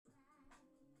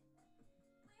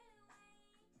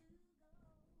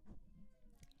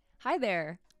Hi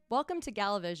there. Welcome to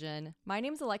Gala Vision. My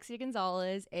name is Alexia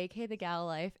Gonzalez, aka the Gala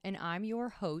Life, and I'm your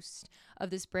host of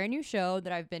this brand new show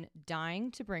that I've been dying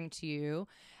to bring to you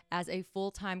as a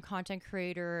full-time content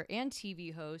creator and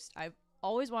TV host. I've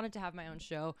always wanted to have my own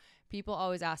show. People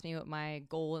always ask me what my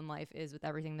goal in life is with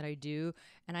everything that I do,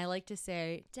 and I like to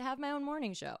say to have my own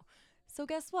morning show. So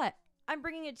guess what? I'm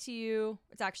bringing it to you.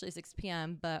 It's actually 6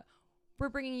 p.m., but we're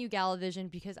bringing you Gala Vision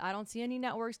because I don't see any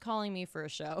networks calling me for a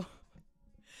show.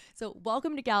 So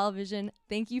welcome to Gala Vision.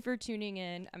 Thank you for tuning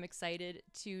in. I'm excited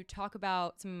to talk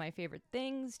about some of my favorite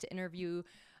things, to interview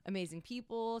amazing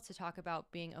people, to talk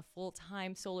about being a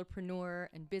full-time solopreneur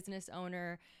and business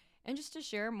owner, and just to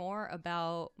share more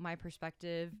about my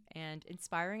perspective and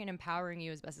inspiring and empowering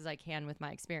you as best as I can with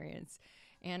my experience.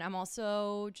 And I'm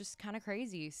also just kind of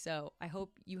crazy, so I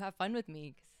hope you have fun with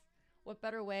me. 'Cause what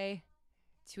better way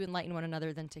to enlighten one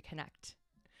another than to connect?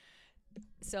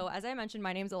 So, as I mentioned,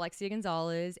 my name is Alexia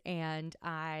Gonzalez, and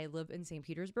I live in St.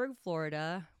 Petersburg,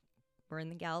 Florida. We're in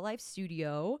the Gala Life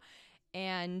studio,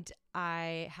 and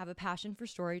I have a passion for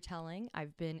storytelling.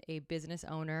 I've been a business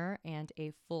owner and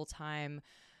a full-time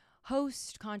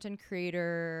host, content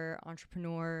creator,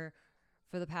 entrepreneur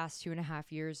for the past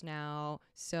 2.5 years now.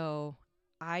 So,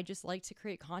 I just like to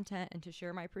create content and to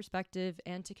share my perspective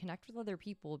and to connect with other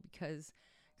people because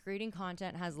creating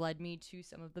content has led me to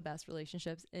some of the best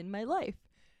relationships in my life.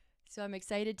 So I'm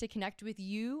excited to connect with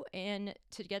you and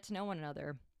to get to know one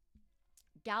another.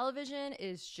 Gala Vision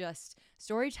is just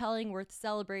storytelling worth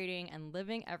celebrating and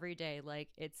living every day like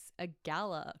it's a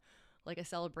gala, like a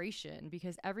celebration,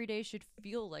 because every day should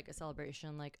feel like a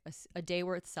celebration, like a day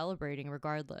worth celebrating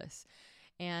regardless.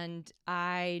 And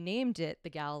I named it the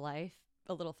Gala Life.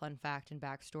 A little fun fact and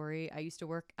backstory. I used to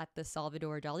work at the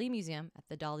Salvador Dali Museum, at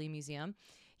the Dali Museum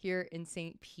here in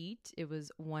St. Pete. It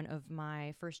was one of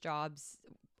my first jobs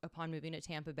upon moving to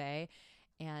Tampa Bay.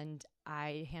 And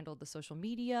I handled the social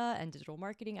media and digital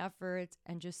marketing efforts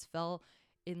and just fell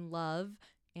in love.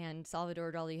 And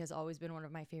Salvador Dali has always been one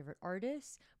of my favorite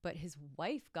artists, but his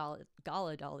wife, Gala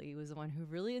Dali, was the one who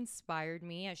really inspired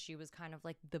me as she was kind of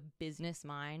like the business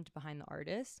mind behind the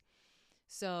artist.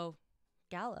 So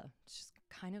Gala just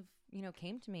kind of,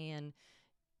 came to me. And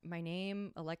my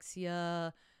name,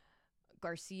 Alexia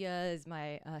Garcia, is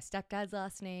my stepdad's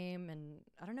last name. And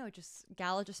I don't know,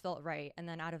 Gala just felt right. And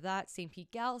then out of that, St.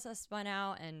 Pete Gals has spun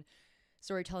out and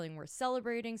storytelling worth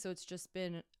celebrating. So it's just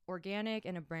been organic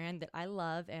and a brand that I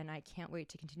love. And I can't wait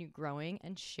to continue growing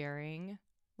and sharing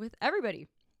with everybody.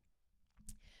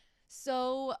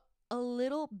 So a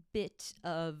little bit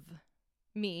of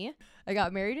me. I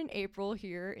got married in April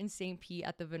here in St. Pete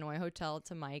at the Vinoy Hotel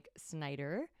to Mike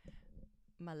Snyder,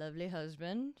 my lovely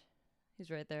husband.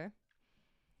 He's right there.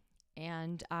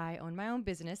 And I own my own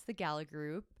business, the Gala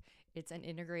Group. It's an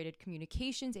integrated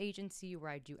communications agency where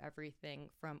I do everything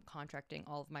from contracting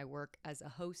all of my work as a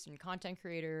host and content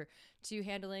creator to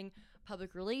handling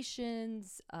public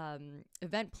relations,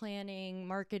 event planning,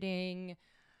 marketing,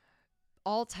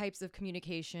 all types of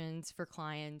communications for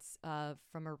clients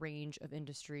from a range of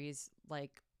industries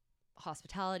like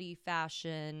hospitality,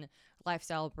 fashion,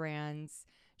 lifestyle brands,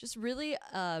 just really,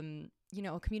 a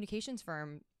communications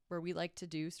firm where we like to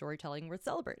do storytelling worth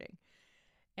celebrating.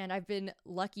 And I've been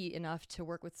lucky enough to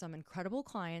work with some incredible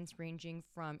clients ranging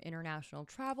from international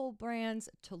travel brands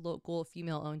to local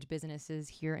female-owned businesses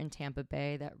here in Tampa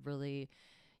Bay that really,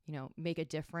 make a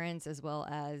difference, as well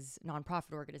as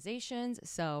nonprofit organizations.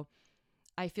 So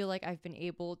I feel like I've been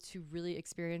able to really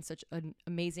experience such an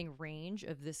amazing range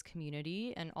of this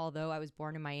community. And although I was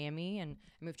born in Miami and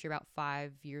I moved here about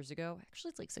 5 years ago,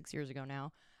 actually it's like 6 years ago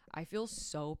now, I feel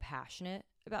so passionate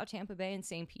about Tampa Bay and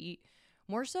St. Pete,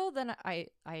 more so than I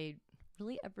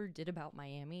really ever did about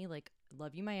Miami. Like,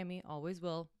 love you, Miami, always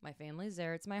will. My family's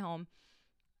there. It's my home.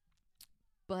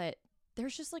 But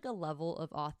there's just like a level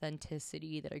of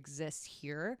authenticity that exists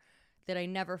here that I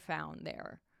never found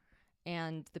there.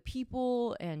 And the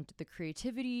people and the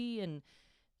creativity and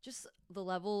just the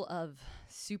level of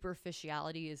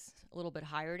superficiality is a little bit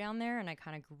higher down there. And I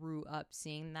kind of grew up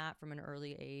seeing that from an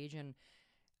early age. And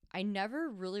I never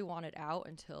really wanted out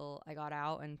until I got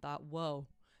out and thought, whoa,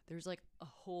 there's like a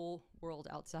whole world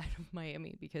outside of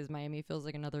Miami, because Miami feels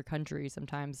like another country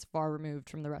sometimes, far removed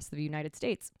from the rest of the United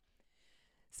States.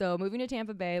 So moving to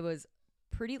Tampa Bay was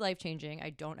pretty life-changing.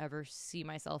 I don't ever see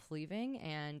myself leaving,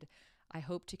 and I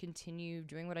hope to continue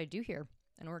doing what I do here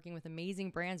and working with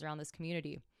amazing brands around this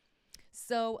community.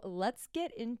 So let's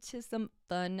get into some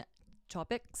fun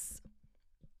topics.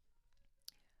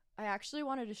 I actually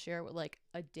wanted to share what like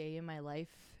a day in my life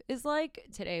is like.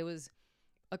 Today was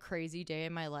a crazy day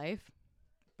in my life,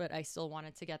 but I still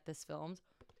wanted to get this filmed.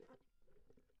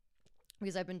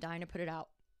 because I've been dying to put it out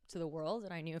to the world.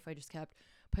 And I knew if I just kept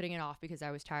putting it off because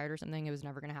I was tired or something, it was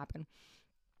never going to happen.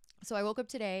 So I woke up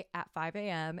today at 5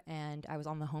 a.m. and I was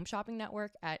on the Home Shopping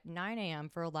Network at 9 a.m.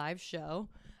 for a live show.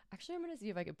 Actually, I'm going to see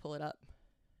if I can pull it up.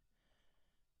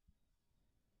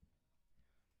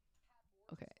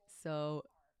 Okay, so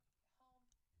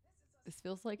this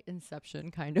feels like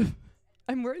Inception, kind of.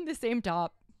 I'm wearing the same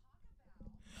top.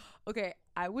 Okay,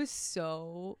 I was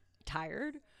so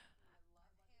tired.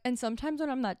 And sometimes when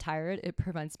I'm that tired, it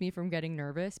prevents me from getting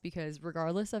nervous because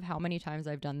regardless of how many times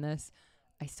I've done this,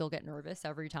 I still get nervous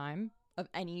every time of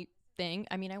anything.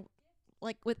 I mean, I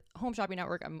like with Home Shopping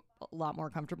Network, I'm a lot more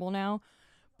comfortable now,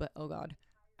 but oh God,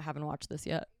 I haven't watched this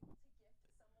yet.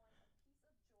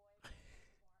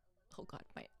 Oh God,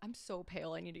 I'm so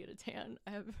pale. I need to get a tan.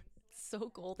 I have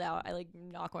so cold out. I like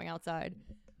not going outside.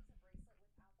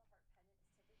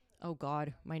 Oh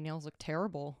God, my nails look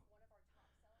terrible.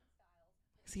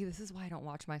 See, this is why I don't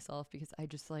watch myself because I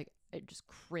just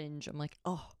cringe. I'm like,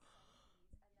 oh.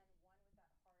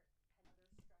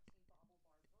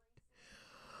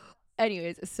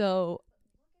 Anyways, so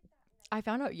I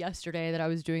found out yesterday that I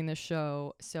was doing this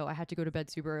show, so I had to go to bed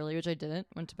super early, which I didn't.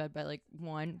 Went to bed by like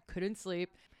 1, couldn't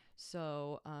sleep.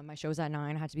 So my show was at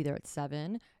 9, I had to be there at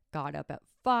 7. Got up at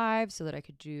 5 so that I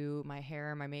could do my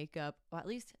hair, my makeup, well, at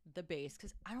least the base,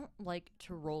 because I don't like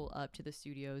to roll up to the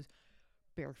studios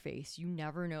bare face. You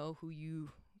never know who you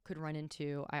could run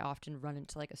into. I often run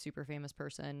into like a super famous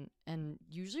person, and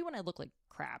usually when I look like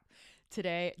crap.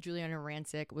 Today, Juliana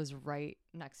Rancic was right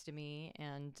next to me,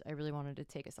 and I really wanted to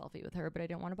take a selfie with her, but I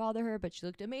didn't want to bother her, but she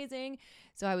looked amazing.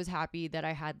 So I was happy that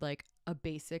I had like a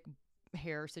basic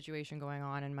hair situation going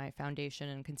on and my foundation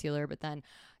and concealer. But then,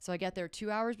 so I get there 2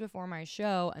 hours before my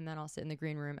show, and then I'll sit in the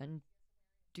green room and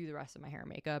do the rest of my hair and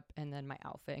makeup and then my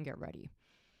outfit and get ready.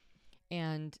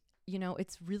 And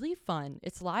it's really fun.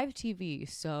 It's live TV,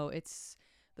 so it's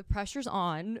the pressure's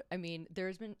on. I mean,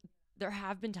 there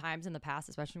have been times in the past,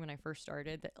 especially when I first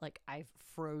started, that like I've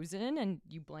frozen and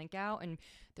you blank out, and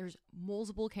there's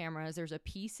multiple cameras. There's a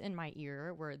piece in my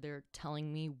ear where they're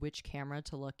telling me which camera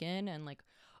to look in, and like,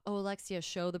 oh, Alexia,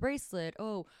 show the bracelet.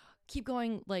 Oh, keep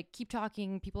going, like keep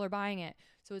talking, people are buying it.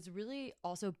 So it's really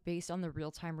also based on the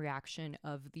real-time reaction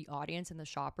of the audience and the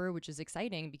shopper, which is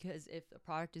exciting because if the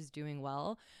product is doing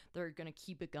well, they're going to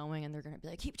keep it going and they're going to be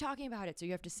like, keep talking about it. So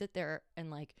you have to sit there and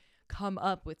like come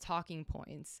up with talking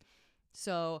points.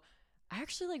 So I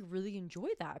actually like really enjoy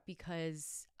that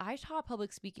because I taught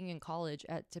public speaking in college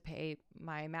to pay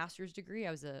my master's degree.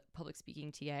 I was a public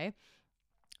speaking TA.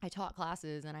 I taught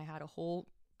classes and I had a whole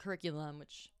curriculum,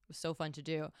 which was so fun to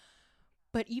do.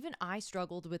 But even I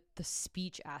struggled with the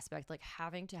speech aspect, like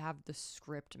having to have the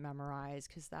script memorized,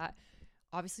 because that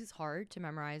obviously is hard to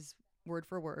memorize word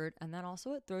for word. And then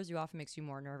also it throws you off and makes you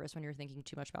more nervous when you're thinking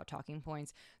too much about talking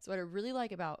points. So what I really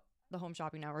like about the Home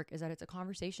Shopping Network is that it's a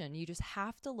conversation. You just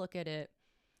have to look at it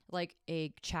like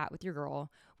a chat with your girl,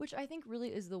 which I think really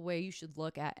is the way you should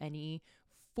look at any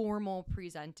formal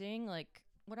presenting, like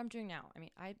what I'm doing now. I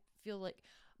mean, I feel like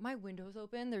my window's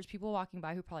open. There's people walking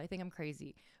by who probably think I'm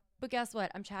crazy. But guess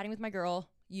what? I'm chatting with my girl,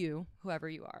 you, whoever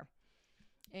you are.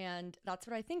 And that's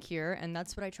what I think here. And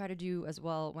that's what I try to do as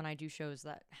well when I do shows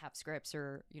that have scripts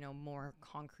or, more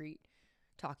concrete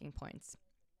talking points.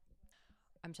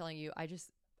 I'm telling you, I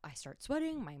start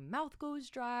sweating, my mouth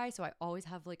goes dry. So I always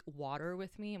have like water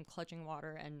with me. I'm clutching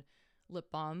water and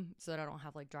lip balm so that I don't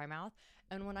have like dry mouth.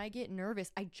 And when I get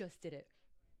nervous, I just did it.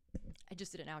 I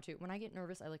just did it now too. When I get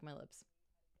nervous, I lick my lips.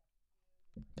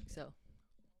 So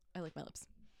I lick my lips.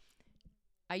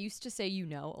 I used to say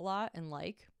a lot and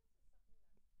like,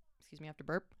 excuse me, I have to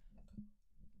burp.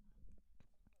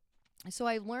 So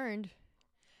I learned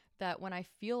that when I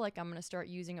feel like I'm going to start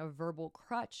using a verbal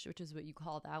crutch, which is what you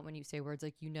call that when you say words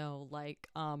like, like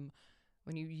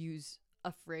when you use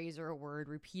a phrase or a word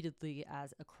repeatedly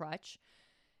as a crutch,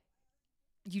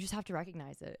 you just have to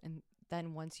recognize it. And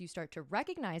then once you start to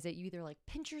recognize it, you either like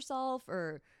pinch yourself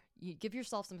or you give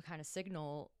yourself some kind of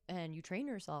signal and you train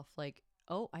yourself like,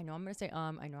 oh, I know I'm going to say,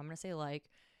 I know I'm going to say like,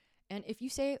 and if you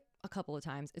say it a couple of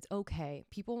times, it's okay.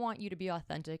 People want you to be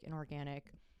authentic and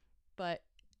organic, but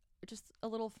just a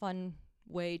little fun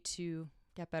way to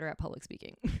get better at public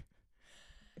speaking.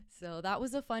 So that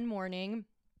was a fun morning.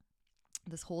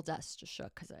 This whole desk just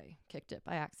shook because I kicked it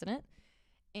by accident.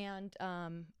 And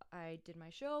I did my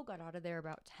show, got out of there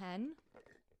about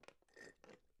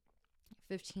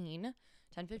 10:15,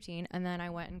 and then I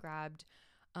went and grabbed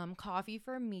coffee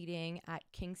for a meeting at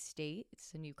King State.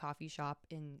 It's a new coffee shop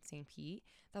in St. Pete.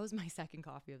 That was my second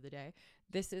coffee of the day.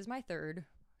 This is my third.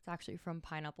 It's actually from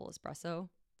Pineapple Espresso.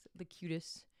 It's the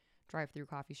cutest drive-through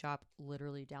coffee shop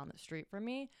literally down the street from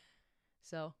me.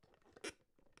 So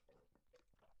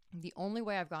the only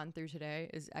way I've gotten through today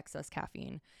is excess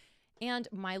caffeine. And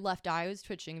my left eye was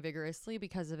twitching vigorously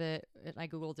because of it. And I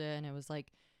Googled it and it was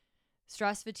like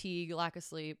stress, fatigue, lack of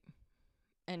sleep,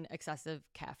 and excessive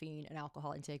caffeine and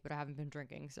alcohol intake, but I haven't been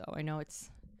drinking. So I know it's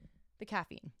the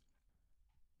caffeine.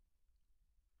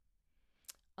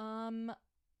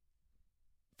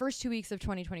 First 2 weeks of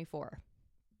 2024.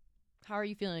 How are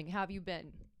you feeling? How have you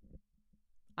been?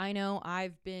 I know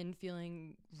I've been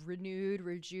feeling renewed,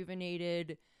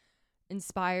 rejuvenated,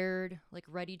 inspired, like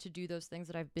ready to do those things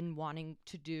that I've been wanting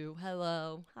to do.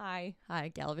 Hello. Hi,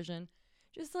 Gala Vision.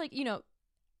 Just like,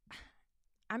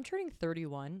 I'm turning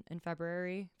 31 in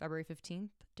February 15th,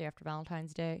 day after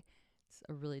Valentine's Day. It's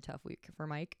a really tough week for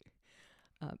Mike.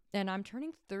 And I'm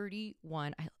turning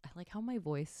 31. I like how my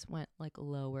voice went like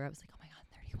low where I was like, oh my God,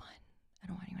 31. I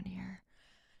don't want anyone to hear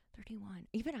 31.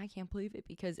 Even I can't believe it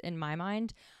because in my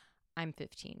mind, I'm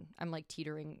 15. I'm like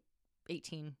teetering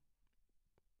 18.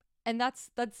 And that's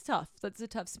tough. That's a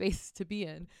tough space to be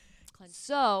in.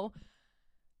 So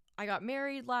I got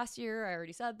married last year. I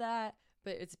already said that,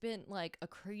 but it's been like a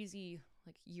crazy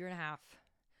like year and a half.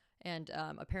 And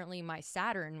apparently my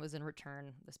Saturn was in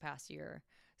return this past year.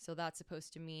 So that's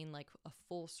supposed to mean like a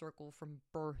full circle from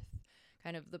birth,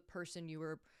 kind of the person you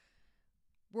were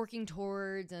working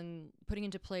towards and putting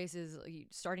into place is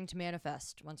starting to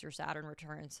manifest once your Saturn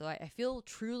returns. So I feel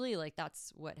truly like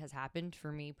that's what has happened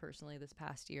for me personally this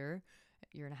past year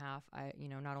and a half.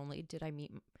 Not only did I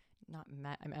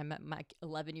I met Mike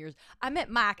 11 years. I met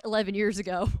Mike 11 years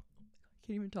ago. I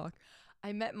can't even talk.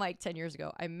 I met Mike 10 years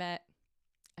ago. I meant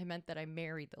that I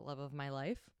married the love of my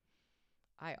life.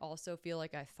 I also feel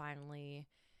like I finally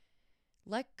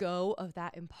let go of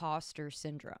that imposter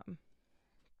syndrome.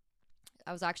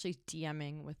 I was actually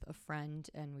DMing with a friend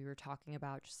and we were talking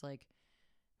about just like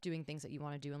doing things that you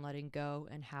want to do and letting go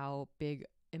and how big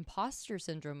imposter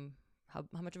syndrome, how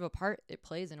much of a part it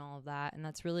plays in all of that. And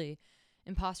that's really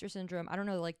imposter syndrome. I don't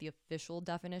know like the official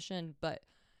definition, but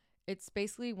it's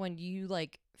basically when you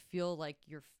like feel like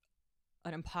you're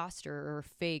an imposter or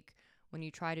fake when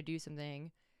you try to do something.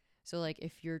 So like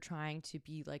if you're trying to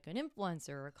be like an influencer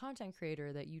or a content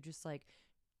creator that you just like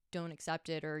don't accept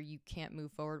it or you can't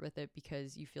move forward with it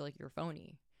because you feel like you're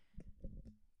phony.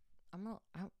 I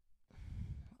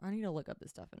need to look up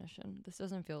this definition. This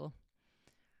doesn't feel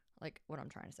like what I'm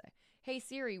trying to say. Hey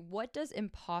Siri, what does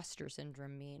imposter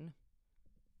syndrome mean?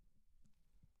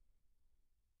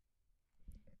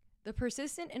 The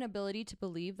persistent inability to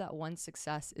believe that one's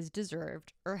success is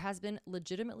deserved or has been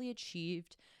legitimately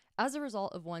achieved as a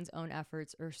result of one's own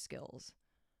efforts or skills.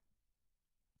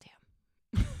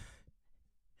 Damn.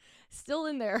 Still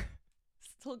in there.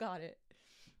 Still got it.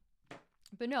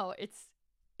 But no, it's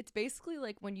basically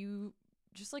like when you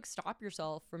just like stop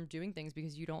yourself from doing things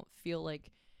because you don't feel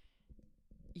like,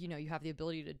 you have the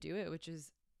ability to do it, which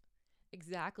is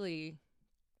exactly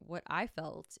what I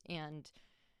felt. And,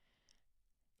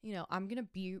 I'm going to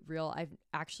be real. I've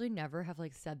actually never have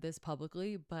like said this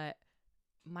publicly, but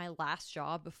my last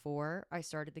job before I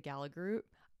started the Gala group,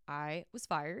 I was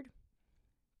fired.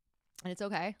 And it's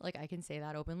okay. Like I can say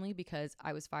that openly because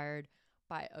I was fired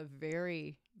by a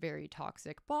very, very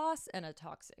toxic boss and a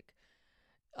toxic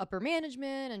upper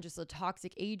management and just a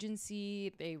toxic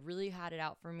agency. They really had it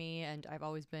out for me. And I've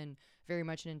always been very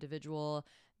much an individual.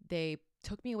 They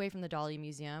took me away from the Dali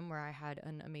Museum where I had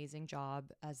an amazing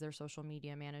job as their social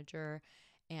media manager.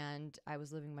 And I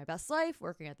was living my best life,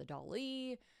 working at the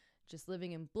Dali, just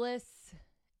living in bliss,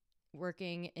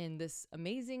 working in this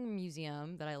amazing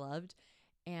museum that I loved.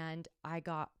 And I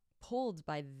got pulled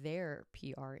by their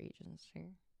PR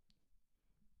agency.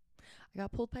 I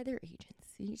got pulled by their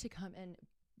agency to come and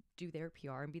do their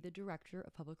PR and be the director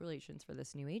of public relations for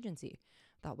this new agency.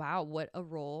 I thought, wow, what a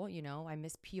role. I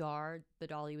miss PR. The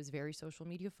Dali was very social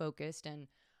media focused and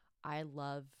I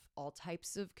love all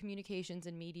types of communications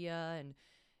and media.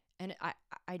 And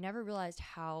I never realized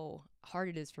how hard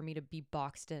it is for me to be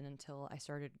boxed in until I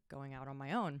started going out on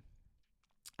my own.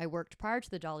 I worked prior to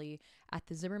the Dali at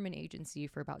the Zimmerman agency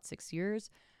for about 6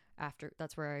 years.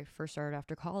 That's where I first started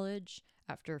after college,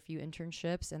 after a few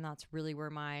internships. And that's really where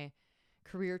my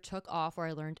career took off, where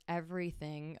I learned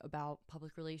everything about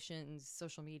public relations,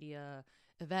 social media,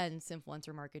 events,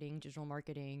 influencer marketing, digital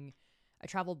marketing. I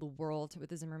traveled the world with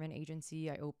the Zimmerman agency.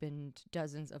 I opened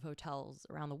dozens of hotels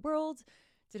around the world,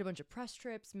 did a bunch of press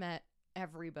trips, met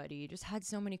everybody, just had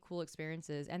so many cool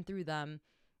experiences. And through them,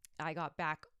 I got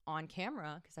back on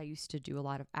camera because I used to do a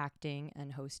lot of acting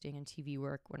and hosting and TV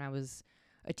work when I was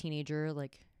a teenager,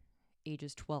 like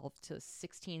ages 12 to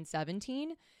 16,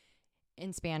 17,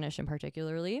 in Spanish in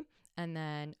particularly. And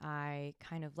then I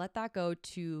kind of let that go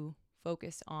to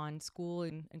focus on school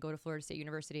and go to Florida State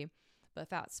University. But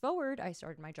fast forward, I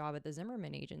started my job at the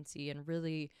Zimmerman agency, and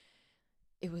really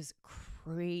it was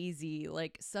crazy,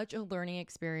 like such a learning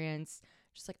experience,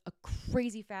 just like a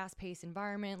crazy fast paced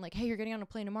environment. Like, hey, you're getting on a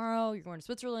plane tomorrow, you're going to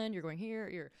Switzerland, you're going here,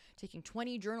 you're taking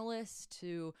 20 journalists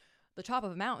to the top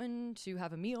of a mountain to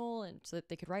have a meal and so that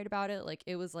they could write about it. Like,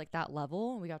 it was like that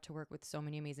level. We got to work with so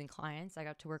many amazing clients. I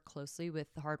got to work closely with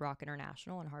the Hard Rock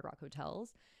International and Hard Rock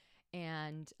Hotels.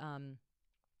 And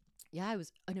yeah, it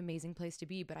was an amazing place to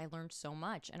be, but I learned so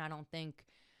much. And I don't think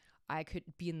I could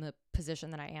be in the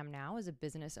position that I am now as a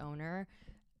business owner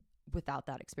without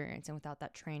that experience and without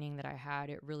that training that I had.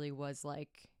 It really was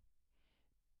like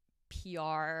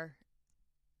PR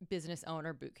business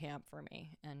owner boot camp for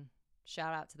me. And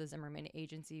shout out to the Zimmerman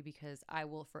agency, because I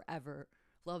will forever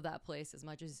love that place as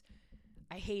much as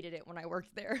I hated it when I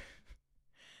worked there.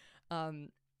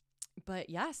 But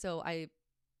yeah, so I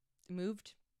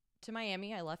moved to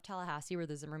Miami. I left Tallahassee, where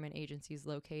the Zimmerman agency is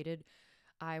located.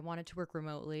 I wanted to work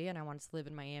remotely and I wanted to live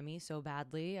in Miami so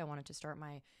badly. I wanted to start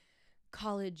my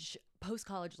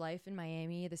post-college life in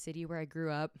Miami, the city where I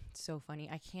grew up. So funny.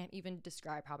 I can't even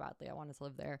describe how badly I wanted to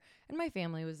live there. And my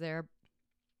family was there.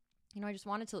 You know, I just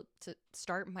wanted to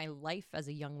start my life as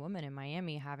a young woman in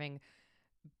Miami, having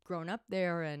grown up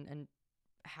there and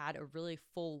had a really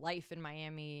full life in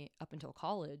Miami up until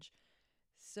college.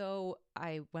 So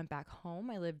I went back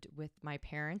home. I lived with my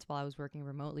parents while I was working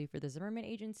remotely for the Zimmerman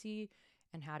agency,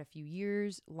 and had a few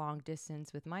years long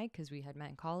distance with Mike because we had met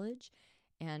in college,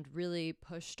 and really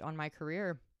pushed on my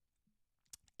career.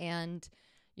 And,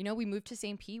 you know, we moved to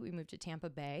St. Pete, we moved to Tampa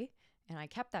Bay, and I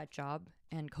kept that job,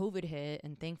 and COVID hit.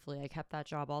 And thankfully I kept that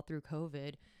job all through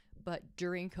COVID. But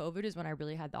during COVID is when I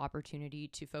really had the opportunity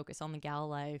to focus on the Gala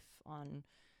Life, on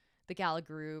the Gala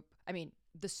Group. I mean,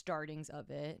 the startings of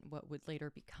it, what would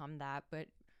later become that. But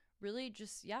really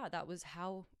just, yeah, that was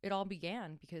how it all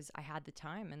began, because I had the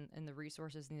time and the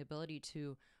resources and the ability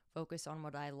to focus on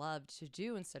what I loved to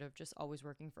do instead of just always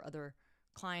working for other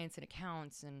clients and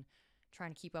accounts and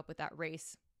trying to keep up with that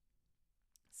race.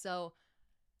 So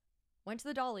went to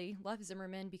the Dolly, left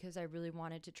Zimmerman because I really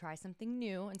wanted to try something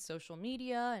new in social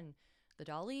media and the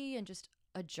Dolly, and just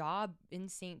a job in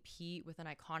St. Pete with an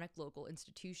iconic local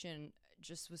institution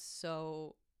just was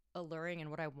so alluring and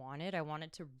what I wanted. I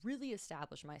wanted to really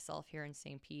establish myself here in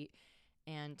St. Pete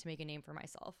and to make a name for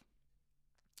myself.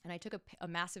 And I took a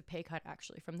massive pay cut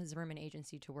actually from the Zimmerman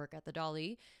agency to work at the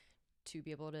Dolly, to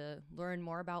be able to learn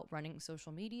more about running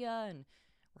social media and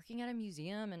working at a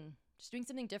museum and just doing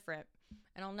something different.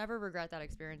 And I'll never regret that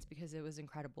experience because it was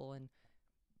incredible, and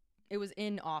it was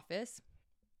in office.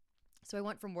 So I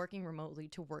went from working remotely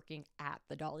to working at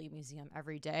the Dolly Museum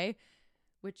every day,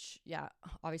 which, yeah,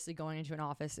 obviously going into an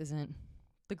office isn't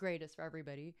the greatest for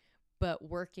everybody, but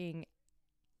working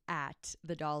at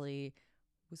the Dolly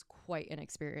was quite an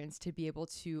experience, to be able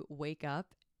to wake up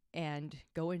and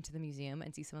go into the museum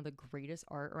and see some of the greatest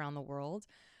art around the world.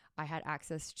 I had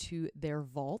access to their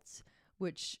vault,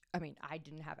 which, I mean, I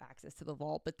didn't have access to the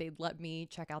vault, but they'd let me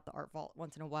check out the art vault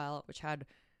once in a while, which had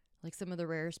like some of the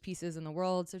rarest pieces in the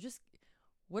world. So just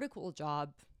what a cool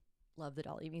job. Love the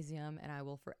Dolly Museum, and I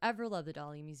will forever love the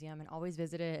Dolly Museum and always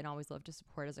visit it, and always love to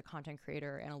support as a content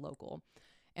creator and a local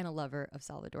and a lover of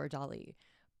Salvador Dali.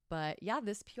 But yeah,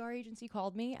 this PR agency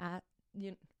called me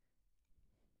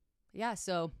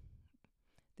so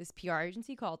this PR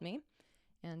agency called me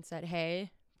and said,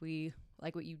 hey, we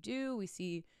like what you do. We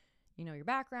see, your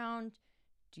background.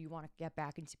 Do you want to get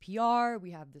back into PR?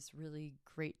 We have this really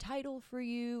great title for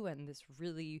you and this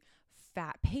really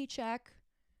fat paycheck.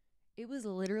 It was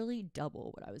literally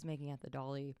double what I was making at the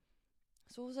Dolly.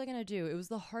 So what was I going to do? It was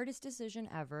the hardest decision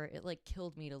ever. It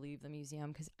killed me to leave the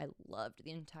museum because I loved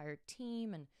the entire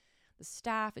team and the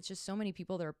staff. It's just so many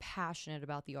people that are passionate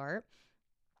about the art.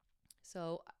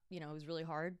 So, it was really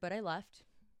hard, but I left.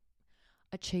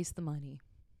 I chased the money,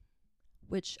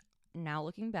 which now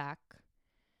looking back,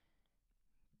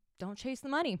 don't chase the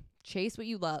money. Chase what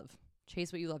you love.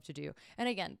 Chase what you love to do. And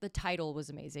again, the title was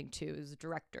amazing too. It was a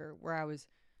director, where I was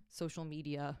social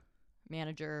media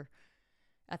manager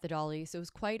at the Dolly. So it was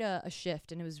quite a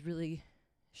shift, and it was really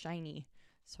shiny.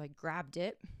 So I grabbed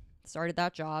it, started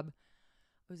that job.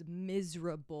 It was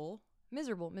miserable.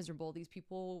 These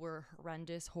people were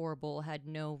horrendous, horrible, had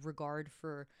no regard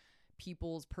for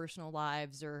people's personal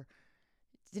lives or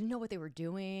didn't know what they were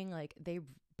doing. They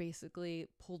basically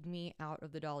pulled me out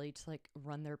of the Dolly to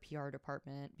run their PR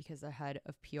department because the head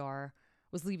of PR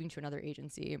was leaving to another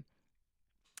agency.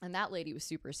 And that lady was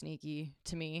super sneaky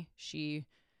to me. She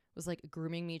was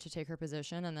grooming me to take her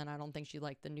position, and then I don't think she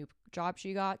liked the new job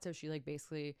she got, so she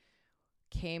basically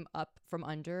came up from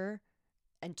under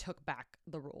and took back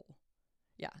the role.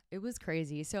 Yeah, it was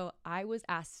crazy. So I was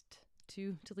asked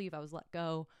to leave. I was let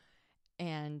go,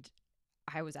 and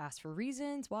I was asked for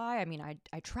reasons why. I mean,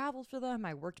 I traveled for them.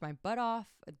 I worked my butt off.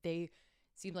 They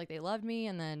seemed like they loved me.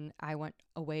 And then I went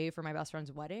away for my best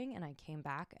friend's wedding, and I came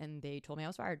back and they told me I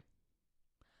was fired.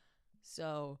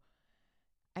 So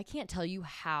I can't tell you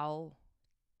how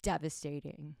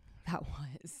devastating that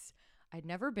was. I'd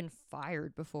never been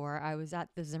fired before. I was at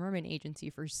the Zimmerman agency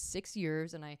for 6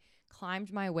 years, and I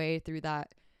climbed my way through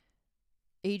that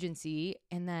agency.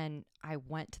 And then I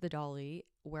went to the Dolly,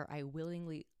 where I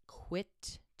willingly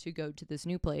quit to go to this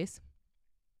new place,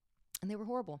 and they were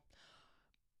horrible.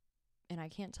 And I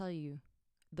can't tell you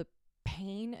the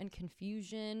pain and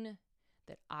confusion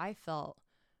that I felt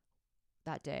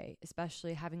that day,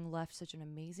 especially having left such an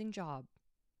amazing job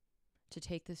to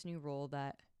take this new role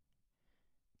that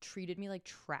treated me like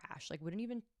trash, like wouldn't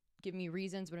even give me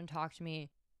reasons, wouldn't talk to me.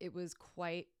 It was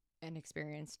quite an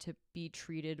experience to be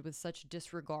treated with such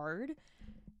disregard,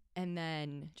 and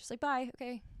then just like, bye,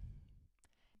 okay.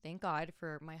 Thank God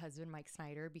for my husband, Mike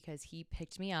Snyder, because he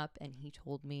picked me up and he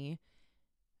told me,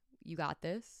 you got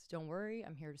this. Don't worry.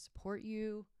 I'm here to support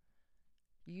you.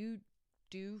 You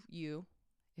do you.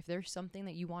 If there's something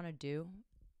that you want to do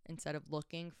instead of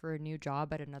looking for a new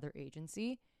job at another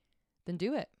agency, then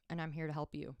do it. And I'm here to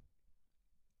help you.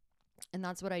 And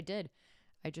that's what I did.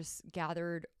 I just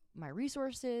gathered my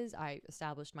resources. I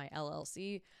established my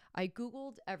LLC. I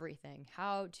Googled everything,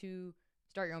 how to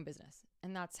start your own business.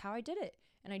 And that's how I did it.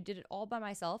 And I did it all by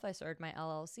myself. I started my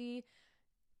LLC.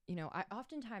 You know, I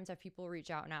oftentimes have people reach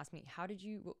out and ask me, how did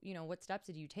you, what steps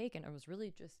did you take? And I was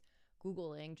really just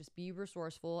Googling, just be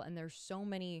resourceful. And there's so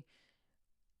many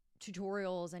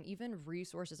tutorials and even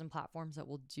resources and platforms that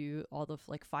will do all the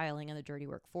like filing and the dirty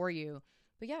work for you.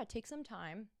 But yeah, take some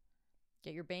time,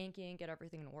 get your banking, get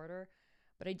everything in order.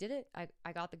 But I did it.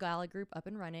 I got the Gala group up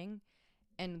and running.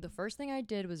 And the first thing I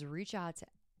did was reach out to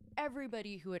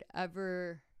everybody who had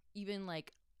ever even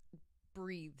like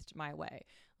breathed my way.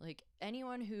 Like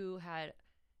anyone who had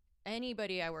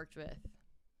anybody I worked with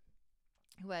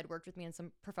who had worked with me in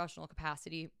some professional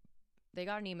capacity, they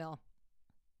got an email.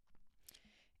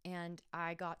 And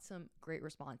I got some great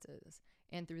responses.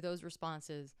 And through those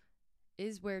responses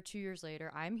is where 2 years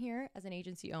later, I'm here as an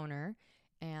agency owner,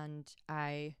 and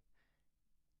I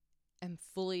am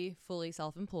fully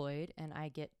self-employed, and I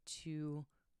get to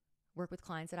work with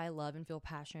clients that I love and feel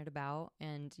passionate about.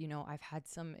 And, I've had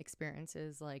some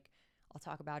experiences, like I'll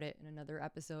talk about it in another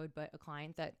episode, but a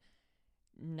client that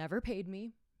never paid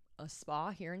me, a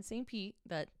spa here in St. Pete,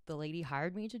 that the lady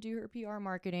hired me to do her PR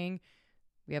marketing.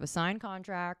 We have a signed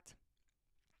contract,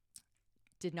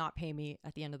 did not pay me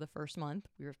at the end of the first month.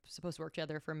 We were supposed to work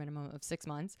together for a minimum of 6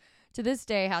 months. To this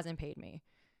day, hasn't paid me.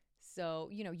 So,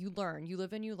 you learn, you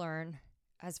live and you learn.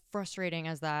 As frustrating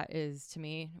as that is to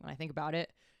me when I think about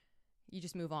it, you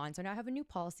just move on. So now I have a new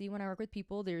policy. When I work with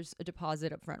people, there's a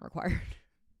deposit up front required.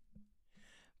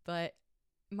 But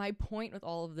my point with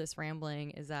all of this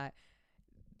rambling is that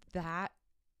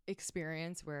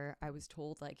experience where I was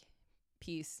told like,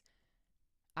 peace,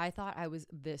 I thought I was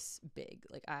this big.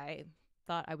 Like I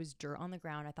thought I was dirt on the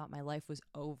ground. I thought my life was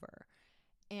over.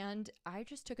 And I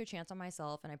just took a chance on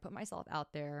myself, and I put myself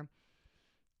out there,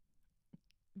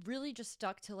 really just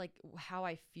stuck to like how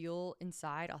I feel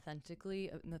inside authentically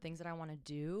and the things that I want to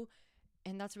do.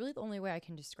 And that's really the only way I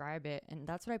can describe it. And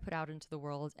that's what I put out into the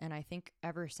world. And I think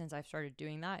ever since I've started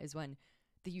doing that is when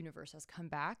the universe has come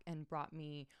back and brought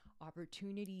me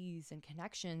opportunities and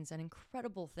connections and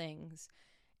incredible things.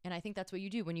 And I think that's what you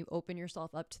do when you open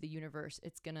yourself up to the universe.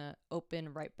 It's going to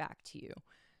open right back to you.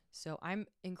 So I'm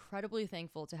incredibly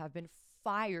thankful to have been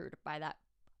fired by that.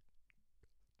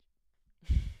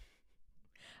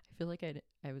 I feel like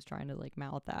I was trying to like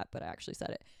mouth that, but I actually said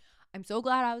it. I'm so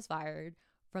glad I was fired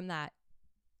from that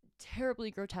terribly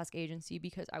grotesque agency,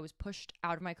 because I was pushed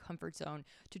out of my comfort zone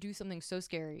to do something so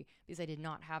scary because I did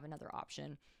not have another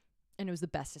option. And it was the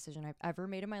best decision I've ever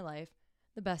made in my life,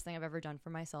 the best thing I've ever done for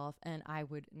myself, and I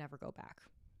would never go back.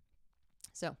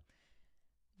 So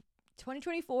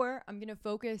 2024, I'm going to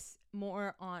focus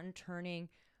more on turning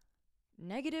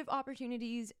negative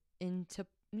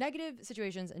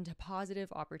situations into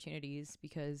positive opportunities,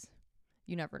 because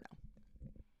you never know.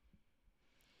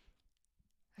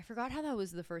 I forgot how that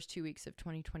was the first 2 weeks of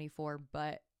 2024,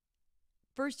 but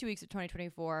first 2 weeks of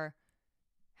 2024,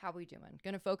 how we doing?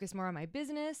 Going to focus more on my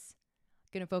business,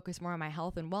 going to focus more on my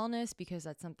health and wellness, because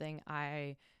that's something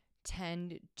I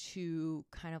tend to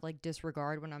kind of like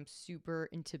disregard when I'm super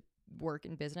into work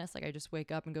and business. Like I just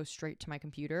wake up and go straight to my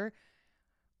computer.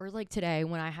 Or like today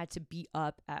when I had to be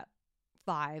up at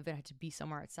 5 and I had to be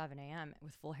somewhere at 7 a.m.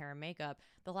 with full hair and makeup,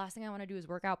 the last thing I want to do is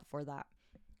work out before that.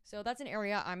 So that's an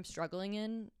area I'm struggling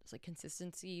in. It's like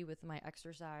consistency with my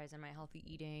exercise and my healthy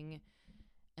eating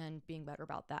and being better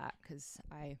about that, because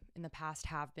I, in the past,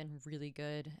 have been really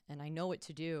good and I know what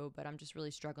to do, but I'm just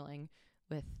really struggling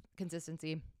with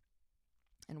consistency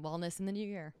and wellness in the new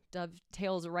year.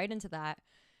 Dovetails right into that.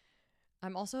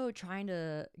 I'm also trying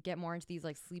to get more into these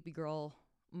like sleepy girl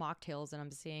mocktails that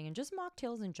I'm seeing, and just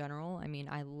mocktails in general. I mean,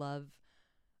 I love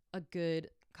a good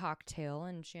cocktail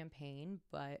and champagne,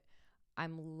 but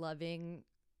I'm loving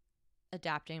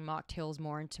adapting mocktails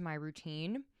more into my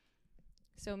routine.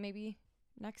 So maybe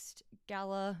next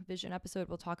Gala Vision episode,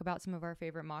 we'll talk about some of our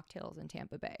favorite mocktails in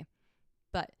Tampa Bay.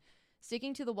 But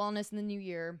sticking to the wellness in the new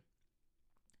year,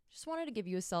 just wanted to give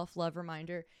you a self-love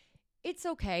reminder. It's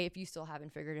okay if you still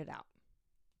haven't figured it out.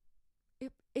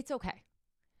 It's okay.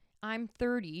 I'm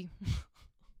 30. If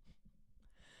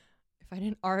I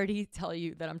didn't already tell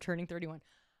you that I'm turning 31,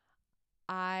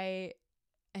 I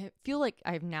feel like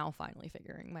I'm now finally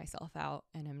figuring myself out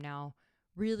and I'm now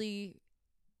really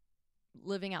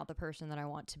living out the person that I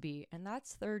want to be. And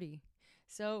that's 30.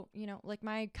 So, like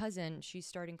my cousin, she's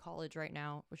starting college right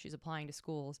now, where she's applying to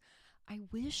schools. I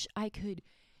wish I could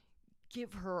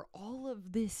give her all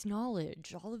of this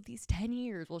knowledge, all of these 10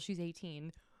 years. Well, she's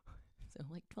 18. So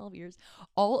like 12 years,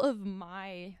 all of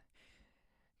my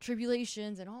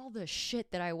tribulations and all the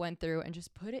shit that I went through, and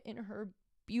just put it in her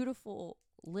beautiful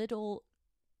little,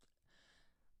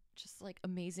 just like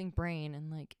amazing brain. And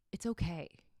like, it's okay.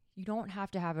 You don't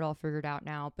have to have it all figured out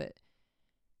now, but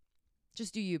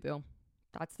just do you, boo.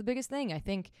 That's the biggest thing. I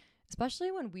think, especially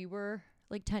when we were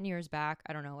like 10 years back,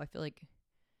 I don't know. I feel like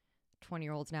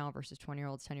 20-year-olds now versus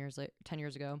 20-year-olds 10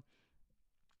 years ago.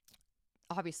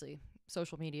 Obviously,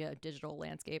 social media, digital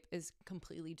landscape is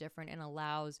completely different and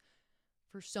allows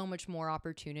for so much more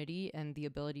opportunity and the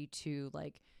ability to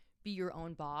like be your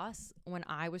own boss. When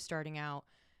I was starting out,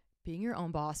 being your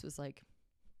own boss was like,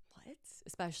 what?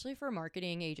 Especially for a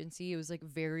marketing agency, it was like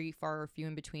very far few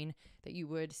in between that you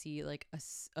would see like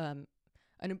an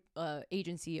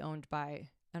agency owned by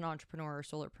an entrepreneur or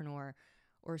solopreneur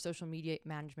or a social media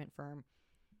management firm.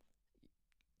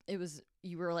 It was,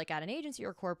 you were like at an agency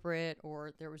or corporate,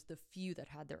 or there was the few that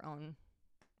had their own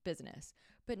business.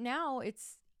 But now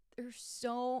there's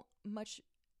so much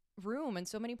room and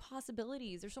so many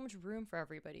possibilities. There's so much room for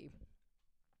everybody.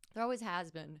 There always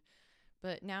has been,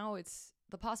 but now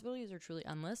the possibilities are truly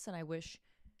endless. And I wish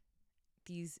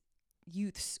these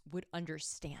youths would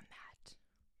understand that.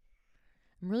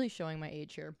 I'm really showing my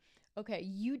age here. Okay,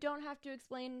 you don't have to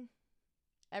explain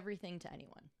everything to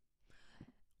anyone.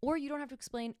 Or you don't have to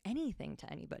explain anything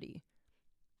to anybody.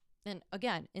 And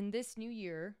again, in this new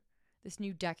year, this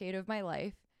new decade of my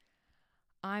life,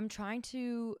 I'm trying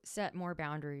to set more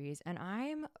boundaries. And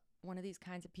I'm one of these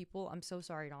kinds of people. I'm so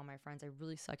sorry to all my friends. I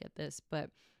really suck at this,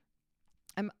 but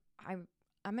I'm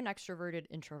an extroverted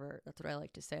introvert. That's what I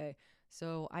like to say.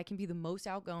 So I can be the most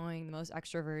outgoing, the most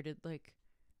extroverted. Like,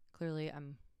 clearly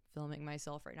I'm filming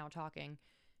myself right now talking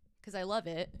because I love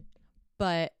it,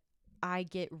 but I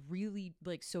get really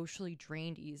like socially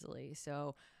drained easily.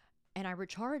 So, and I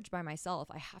recharge by myself.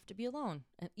 I have to be alone.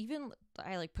 And even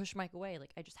I like push Mike away.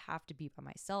 Like I just have to be by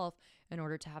myself in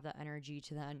order to have that energy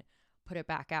to then put it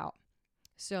back out.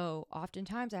 So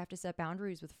oftentimes I have to set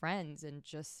boundaries with friends and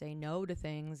just say no to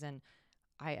things. And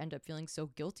I end up feeling so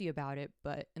guilty about it.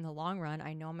 But in the long run,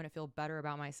 I know I'm going to feel better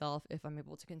about myself if I'm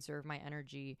able to conserve my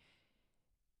energy,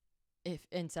 if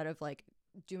instead of like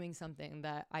doing something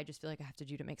that I just feel like I have to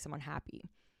do to make someone happy.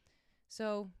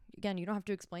 So again, you don't have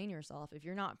to explain yourself. If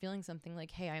you're not feeling something,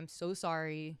 like, hey, I'm so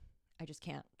sorry, I just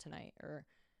can't tonight.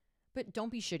 But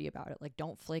don't be shitty about it. Like,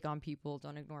 don't flake on people.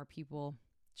 Don't ignore people.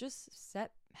 Just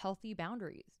set healthy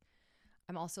boundaries.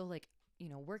 I'm also like,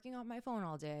 working on my phone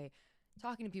all day,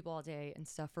 talking to people all day and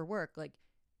stuff for work. Like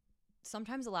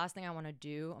sometimes the last thing I want to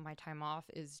do on my time off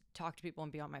is talk to people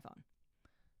and be on my phone.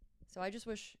 So I just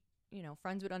wish,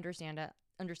 friends would understand that.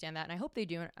 And I hope they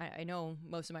do. And I know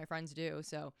most of my friends do.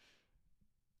 So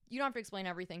you don't have to explain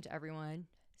everything to everyone.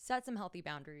 Set some healthy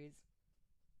boundaries.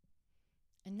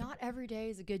 And not every day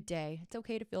is a good day. It's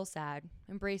okay to feel sad.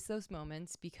 Embrace those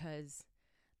moments because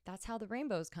that's how the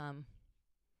rainbows come.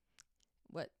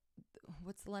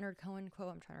 What's the Leonard Cohen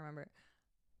quote? I'm trying to remember it.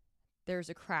 There's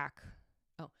a crack.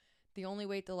 Oh, the only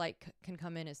way the light can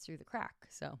come in is through the crack.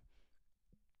 So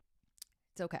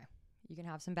it's okay. You can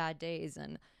have some bad days.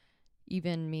 And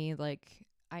even me, like,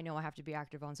 I know I have to be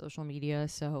active on social media.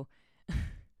 So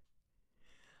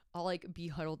I'll like be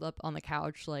huddled up on the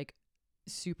couch, like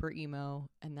super emo.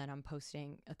 And then I'm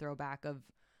posting a throwback of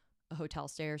a hotel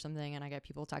stay or something and I get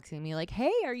people texting me like,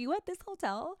 hey, are you at this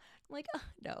hotel? I'm like,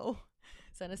 no.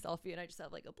 Send a selfie and I just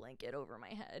have like a blanket over my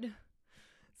head.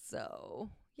 So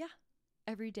yeah,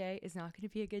 every day is not going to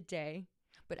be a good day,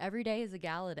 but every day is a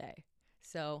gala day.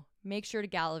 So make sure to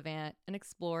galavant and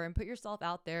explore and put yourself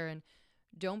out there, and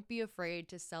don't be afraid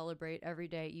to celebrate every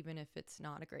day, even if it's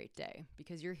not a great day,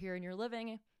 because you're here and you're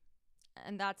living,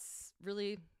 and that's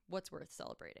really what's worth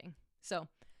celebrating. So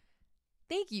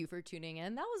thank you for tuning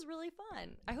in. That was really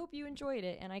fun. I hope you enjoyed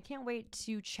it, and I can't wait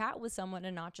to chat with someone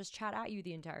and not just chat at you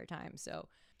the entire time. So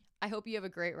I hope you have a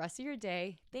great rest of your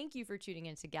day. Thank you for tuning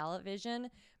into Gala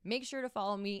Vision. Make sure to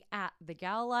follow me at the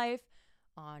Gala Life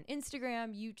on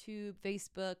Instagram, YouTube,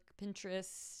 Facebook,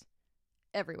 Pinterest,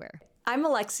 everywhere. I'm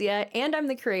Alexia, and I'm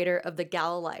the creator of the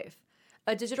Gala Life,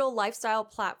 a digital lifestyle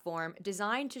platform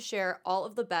designed to share all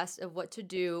of the best of what to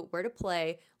do, where to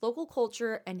play, local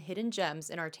culture, and hidden gems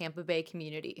in our Tampa Bay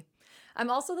community. I'm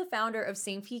also the founder of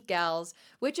St. Pete Gals,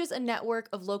 which is a network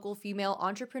of local female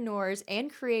entrepreneurs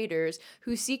and creators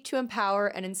who seek to empower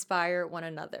and inspire one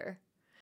another.